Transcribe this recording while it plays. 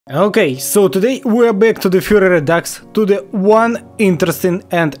Okay, so today we are back to the Fuhrerredux, to the one interesting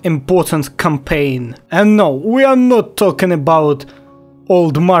and important campaign. And no, we are not talking about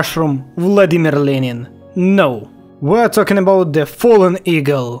old mushroom Vladimir Lenin. No, we are talking about the fallen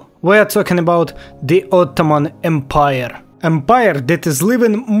eagle. We are talking about the Ottoman Empire. Empire that is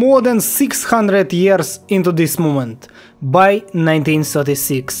living more than 600 years into this moment, by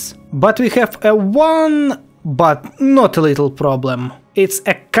 1936. But we have a one, but not a little problem. It's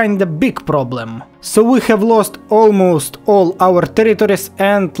a kinda big problem. So we have lost almost all our territories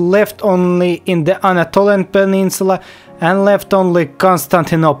and left only in the Anatolian Peninsula and left only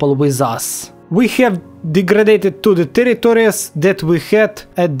Constantinople with us. We have degraded to the territories that we had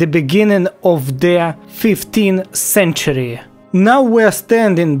at the beginning of the 15th century. Now we are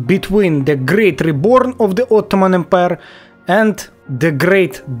standing between the great reborn of the Ottoman Empire and the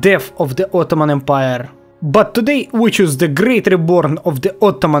great death of the Ottoman Empire. But today we choose the great reborn of the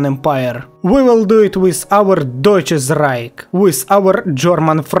Ottoman Empire. We will do it with our Deutsches Reich, with our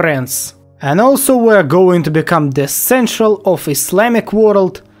German friends. And also we are going to become the central of Islamic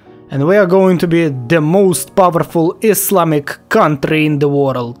world, and we are going to be the most powerful Islamic country in the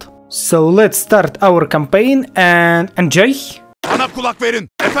world. So let's start our campaign and enjoy! Bana kulak verin.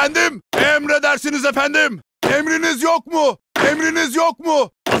 Efendim? Emredersiniz efendim. Emriniz yok mu? Emriniz yok mu?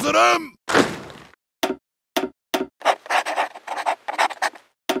 Hazırım.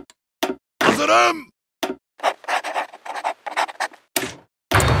 Hazırım.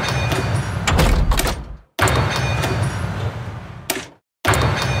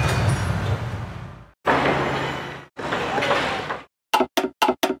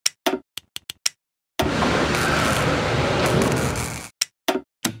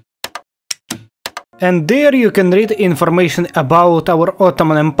 And there you can read information about our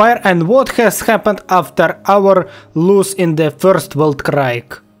Ottoman Empire and what has happened after our loss in the First Weltkrieg.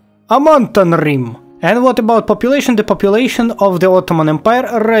 A mountain rim. And what about population? The population of the Ottoman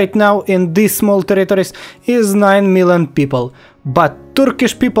Empire right now in these small territories is 9 million people. But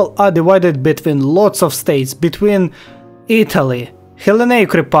Turkish people are divided between lots of states, between Italy,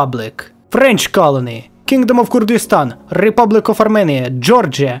 Hellenic Republic, French colony, Kingdom of Kurdistan, Republic of Armenia,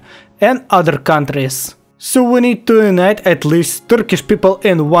 Georgia, and other countries. So we need to unite at least Turkish people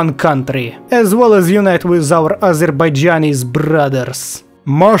in one country, as well as unite with our Azerbaijanis brothers.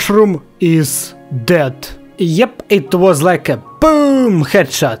 Mushroom is dead. Yep, it was like a boom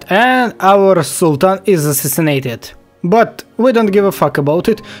headshot and our Sultan is assassinated. But we don't give a fuck about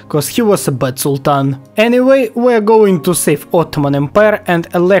it, cause he was a bad Sultan. Anyway, we're going to save Ottoman Empire and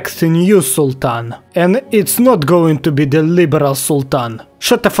elect a new Sultan. And it's not going to be the liberal Sultan.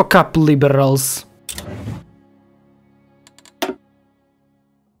 Shut the fuck up, liberals.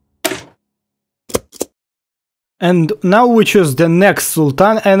 And now we choose the next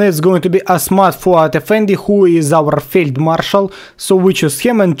Sultan, and it's going to be Asmat Fuat Efendi, who is our Field Marshal, so we choose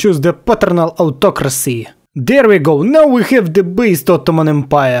him and choose the paternal autocracy. There we go, now we have the based Ottoman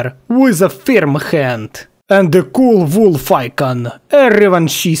Empire, with a firm hand. And the cool wolf icon, a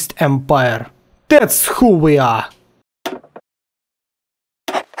revanchist empire. That's who we are.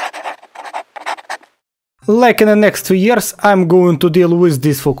 Like in the next 2 years, I'm going to deal with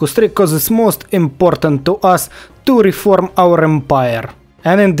this focus tree, cause it's most important to us to reform our empire.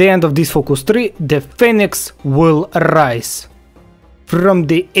 And in the end of this focus tree, the phoenix will rise from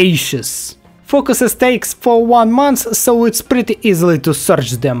the ashes. Focuses takes for 1 month, so it's pretty easily to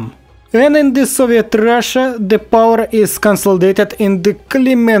search them. And in the Soviet Russia, the power is consolidated in the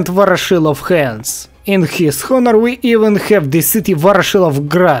Kliment Voroshilov hands. In his honor we even have the city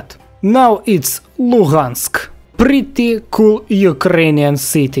Voroshilovgrad. Now it's Lugansk. Pretty cool Ukrainian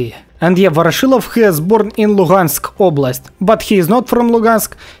city. And yeah, Voroshilov has born in Lugansk Oblast, but he is not from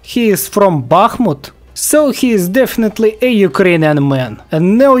Lugansk, he is from Bakhmut. So he is definitely a Ukrainian man,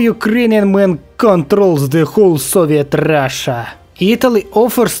 and now Ukrainian man controls the whole Soviet Russia. Italy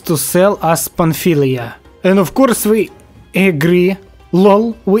offers to sell us Pamphylia, and of course we agree.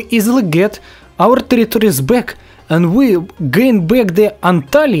 Lol, we easily get our territories back, and we gain back the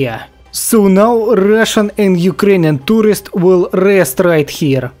Antalya. So now Russian and Ukrainian tourists will rest right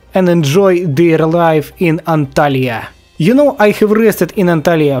here and enjoy their life in Antalya. You know, I have rested in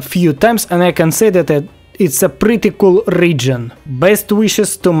Antalya a few times and I can say that it's a pretty cool region. Best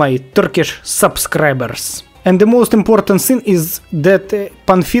wishes to my Turkish subscribers. And the most important thing is that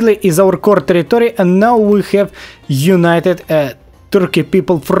Pamphylia is our core territory and now we have united Turkey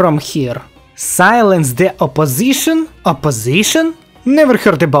people from here. Silence the opposition? Opposition? Never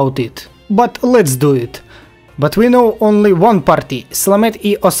heard about it. But let's do it. But we know only one party,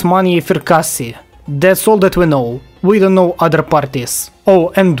 Slamet-i Osmani Firkasi. That's all that we know. We don't know other parties.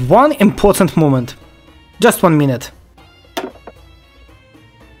 Oh, and one important moment. Just 1 minute.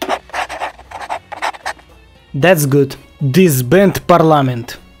 That's good. Disband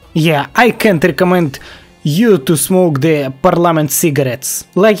parliament. Yeah, I can't recommend you to smoke the parliament cigarettes.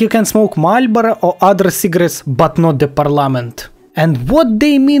 Like you can smoke Marlboro or other cigarettes, but not the parliament. And what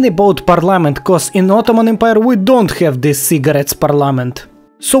they mean about parliament, cause in Ottoman Empire we don't have this cigarettes parliament.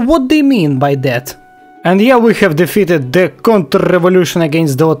 So what they mean by that? And yeah, we have defeated the counter-revolution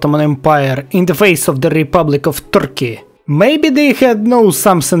against the Ottoman Empire in the face of the Republic of Turkey. Maybe they had known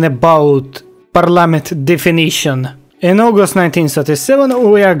something about parliament definition. In August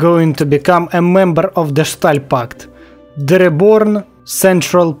 1937 we are going to become a member of the Stahl Pact, the reborn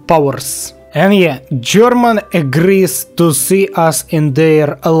Central Powers. And yeah, Germany agrees to see us in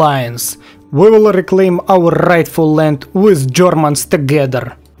their alliance. We will reclaim our rightful land with Germans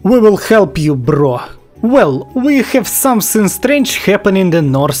together. We will help you, bro. Well, we have something strange happening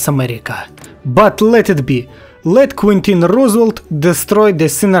in North America. But let it be. Let Quentin Roosevelt destroy the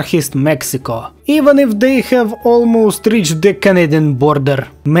synarchist Mexico. Even if they have almost reached the Canadian border.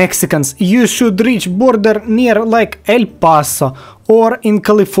 Mexicans, you should reach border near like El Paso or in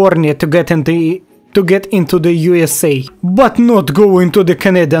California to get into the USA, but not go into the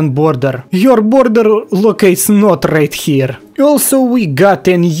Canadian border. Your border locates not right here. Also, we got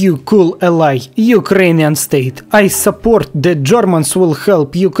a new cool ally, Ukrainian state. I support that Germans will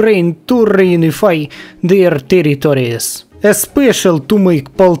help Ukraine to reunify their territories, especially to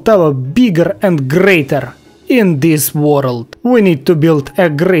make Poltava bigger and greater in this world. We need to build a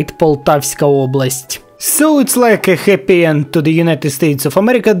great Poltavskiy Oblast. So it's like a happy end to the United States of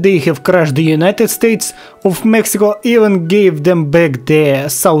America. They have crushed the United States of Mexico, even gave them back the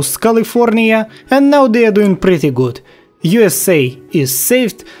South California, and now they are doing pretty good. USA is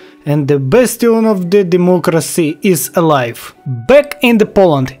saved and the bastion of the democracy is alive. Back in the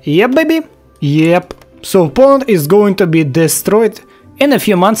Poland, yep baby, yep. So Poland is going to be destroyed in a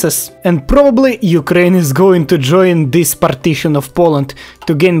few months, and probably Ukraine is going to join this partition of Poland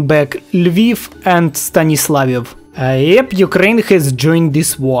to gain back Lviv and Stanislavov. Yep, Ukraine has joined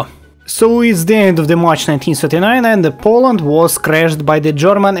this war. So it's the end of the March 1939 and Poland was crushed by the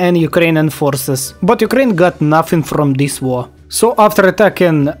German and Ukrainian forces, but Ukraine got nothing from this war. So after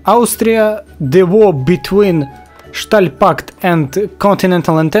attacking Austria, the war between Stahl Pact and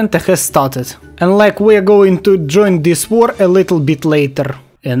Continental Entente has started. And like we are going to join this war a little bit later.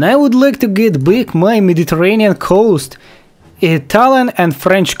 And I would like to get back my Mediterranean coast. Italian and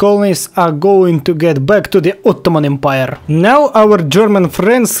French colonies are going to get back to the Ottoman Empire. Now our German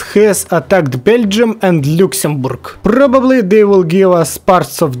friends has attacked Belgium and Luxembourg. Probably they will give us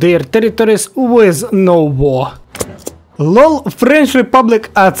parts of their territories with no war. LOL, French Republic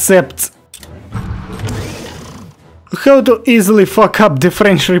accepts. How to easily fuck up the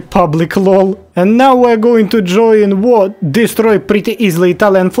French Republic, lol. And now we're going to join war, destroy pretty easily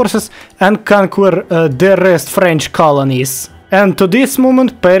Italian forces and conquer the rest French colonies. And to this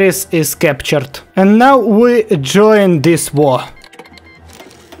moment Paris is captured. And now we join this war.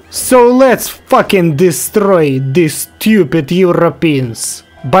 So let's fucking destroy these stupid Europeans.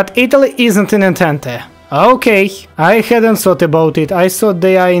 But Italy isn't in Entente. Okay, I hadn't thought about it, I thought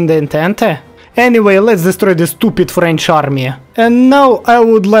they are in the Entente. Anyway, let's destroy the stupid French army. And now I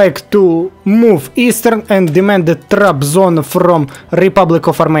would like to move eastern and demand the trap zone from Republic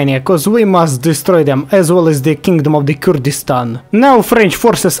of Armenia, cause we must destroy them, as well as the Kingdom of the Kurdistan. Now French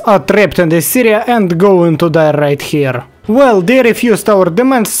forces are trapped in the Syria and going to die right here. Well, they refused our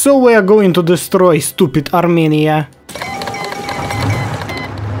demands, so we are going to destroy stupid Armenia.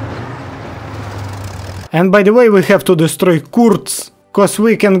 And by the way, we have to destroy Kurds, cause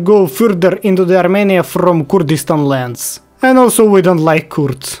we can go further into the Armenia from Kurdistan lands. And also we don't like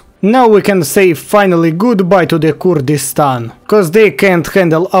Kurds. Now we can say finally goodbye to the Kurdistan, cause they can't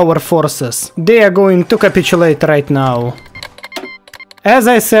handle our forces. They are going to capitulate right now. As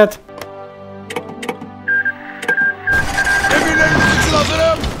I said, Emirleriniz için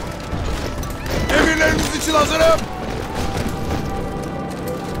hazırım. Emirleriniz için hazırım.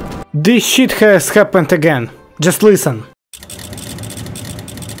 this shit has happened again. Just listen.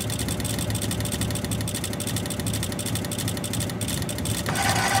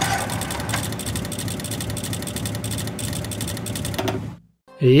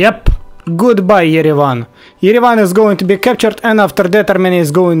 Yep, goodbye Yerevan. Yerevan is going to be captured and after that Armenia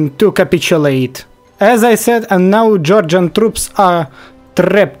is going to capitulate. As I said, and now Georgian troops are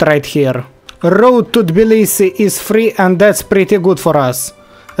trapped right here. Road to Tbilisi is free and that's pretty good for us.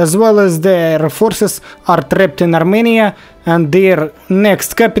 As well as their forces are trapped in Armenia and their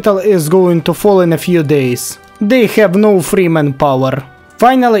next capital is going to fall in a few days. They have no free manpower.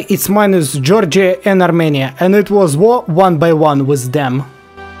 Finally, it's minus Georgia and Armenia, and it was war 1 by 1 with them.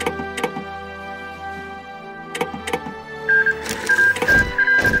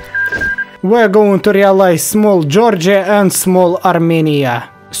 We're going to realize small Georgia and small Armenia.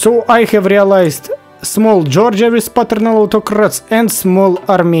 So I have realized small Georgia with paternal autocrats and small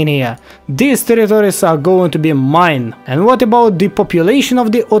Armenia. These territories are going to be mine. And what about the population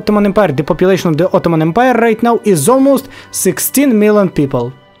of the Ottoman Empire? The population of the Ottoman Empire right now is almost 16 million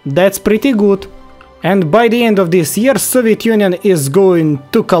people. That's pretty good. And by the end of this year, Soviet Union is going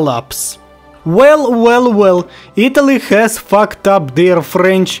to collapse. Well, Italy has fucked up their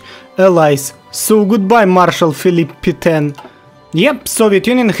French allies. So goodbye, Marshal Philippe X. Yep, Soviet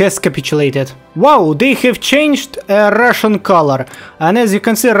Union has capitulated. Wow, they have changed a Russian color. And as you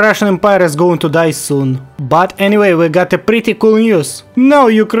can see, Russian Empire is going to die soon. But anyway, we got a pretty cool news. Now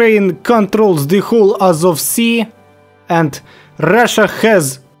Ukraine controls the whole Azov Sea. And Russia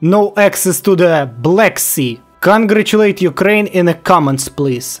has no access to the Black Sea. Congratulate Ukraine in the comments,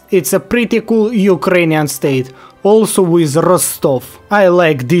 please. It's a pretty cool Ukrainian state. Also with Rostov. I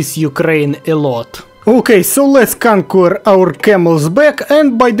like this Ukraine a lot. Okay, so let's conquer our camels back,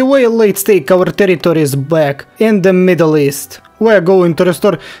 and by the way, let's take our territories back in the Middle East. We're going to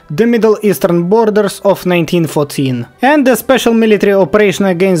restore the Middle Eastern borders of 1914. And the special military operation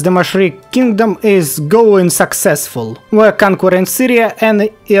against the Mashriq Kingdom is going successful. We're conquering Syria and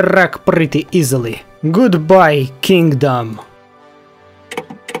Iraq pretty easily. Goodbye, Kingdom.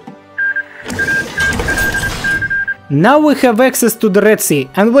 Now we have access to the Red Sea,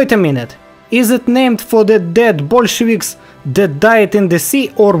 and wait a minute. Is it named for the dead Bolsheviks that died in the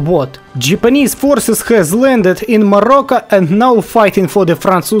sea or what? Japanese forces has landed in Morocco and now fighting for the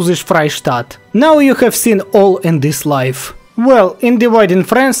Französisch Freistaat. Now you have seen all in this life. Well, in dividing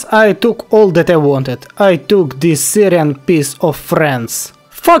France, I took all that I wanted. I took this Syrian piece of France.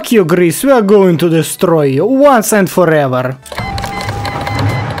 Fuck you, Greece, we are going to destroy you once and forever.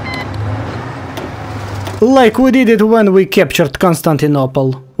 Like we did it when we captured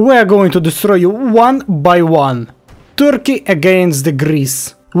Constantinople. We are going to destroy you one by one. Turkey against the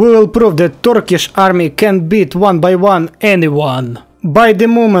Greece. We will prove that Turkish army can beat one by one anyone. By the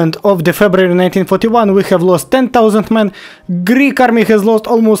moment of the February 1941 we have lost 10,000 men, Greek army has lost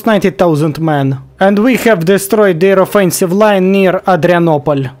almost 90,000 men. And we have destroyed their offensive line near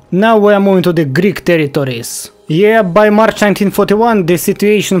Adrianople. Now we are moving to the Greek territories. Yeah, by March 1941 the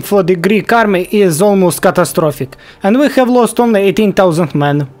situation for the Greek army is almost catastrophic, and we have lost only 18,000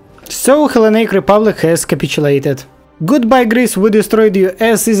 men. So Hellenic Republic has capitulated. Goodbye Greece, we destroyed you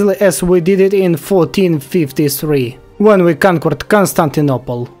as easily as we did it in 1453, when we conquered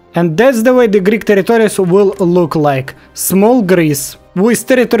Constantinople. And that's the way the Greek territories will look like. Small Greece, with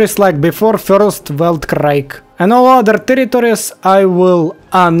territories like before First Weltkrieg. And all other territories I will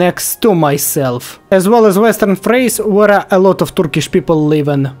annex to myself. As well as Western Thrace, where a lot of Turkish people live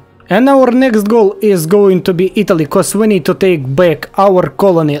in. And our next goal is going to be Italy, cause we need to take back our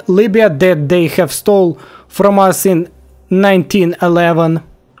colony Libya that they have stole from us in 1911.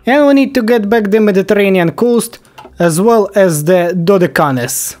 And we need to get back the Mediterranean coast, as well as the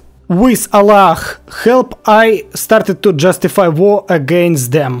Dodecanese. With Allah's help, I started to justify war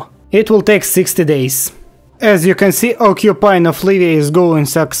against them. It will take 60 days. As you can see, occupying of Libya is going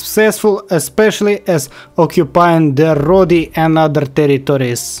successful, especially as occupying the Rodi and other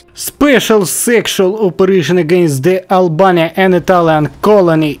territories. Special sexual operation against the Albania and Italian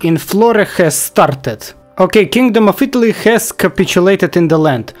colony in Flora has started. Okay, Kingdom of Italy has capitulated in the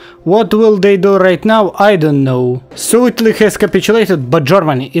land. What will they do right now? I don't know. So Italy has capitulated, but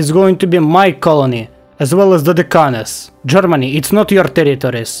Germany is going to be my colony, as well as the Dodecanese. Germany, it's not your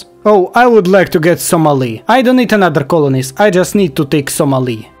territories. Oh, I would like to get Somali. I don't need another colonies, I just need to take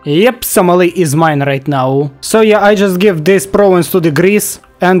Somali. Yep, Somali is mine right now. So yeah, I just give this province to the Greece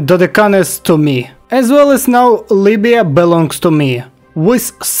and Dodecanese to me. As well as now Libya belongs to me,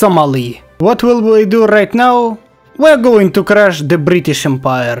 with Somali. What will we do right now? We're going to crush the British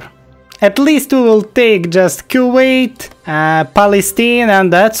Empire. At least we will take just Kuwait, Palestine,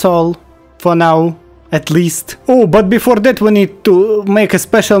 and that's all. For now, at least. Oh, but before that we need to make a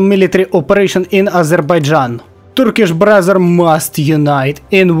special military operation in Azerbaijan. Turkish brother must unite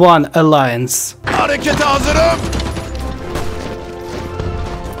in one alliance. Harekete hazırım.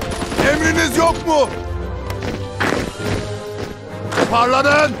 Emriniz yok mu?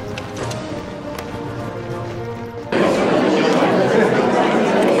 Parladın.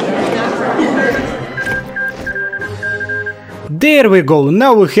 There we go,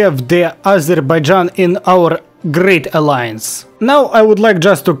 now we have the Azerbaijan in our great alliance. Now I would like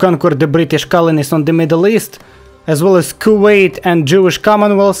just to conquer the British colonies on the Middle East, as well as Kuwait and Jewish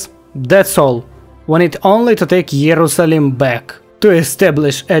Commonwealths. That's all. We need only to take Jerusalem back, to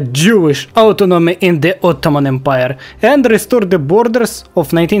establish a Jewish autonomy in the Ottoman Empire and restore the borders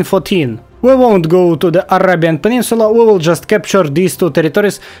of 1914. We won't go to the Arabian Peninsula, we will just capture these two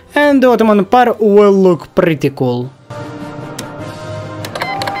territories and the Ottoman Empire will look pretty cool.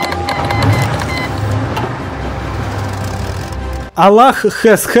 Allah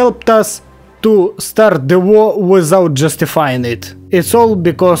has helped us to start the war without justifying it. It's all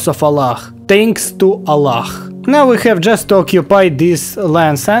because of Allah. Thanks to Allah. Now we have just to occupy these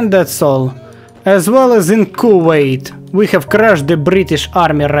lands and that's all. As well as in Kuwait. We have crushed the British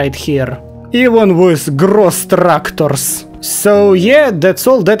army right here. Even with gross tractors. So yeah, that's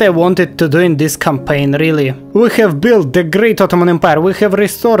all that I wanted to do in this campaign, really. We have built the Great Ottoman Empire. We have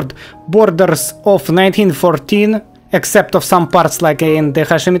restored borders of 1914. Except of some parts like in the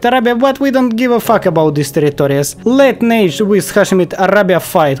Hashemite Arabia, but we don't give a fuck about these territories. Let Nage with Hashemite Arabia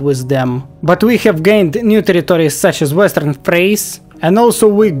fight with them. But we have gained new territories such as Western Thrace, and also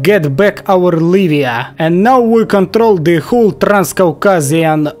we get back our Livia. And now we control the whole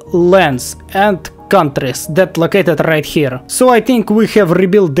Transcaucasian lands and countries that located right here. So I think we have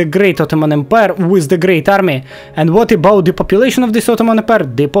rebuilt the Great Ottoman Empire with the Great Army. And what about the population of this Ottoman Empire?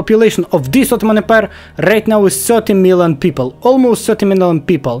 The population of this Ottoman Empire right now is 30 million people, almost 30 million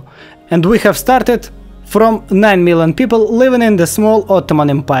people. And we have started from 9 million people living in the small Ottoman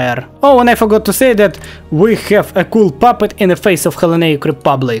Empire. Oh, and I forgot to say that we have a cool puppet in the face of Hellenic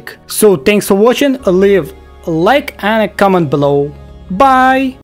Republic. So thanks for watching, leave a like and a comment below. Bye!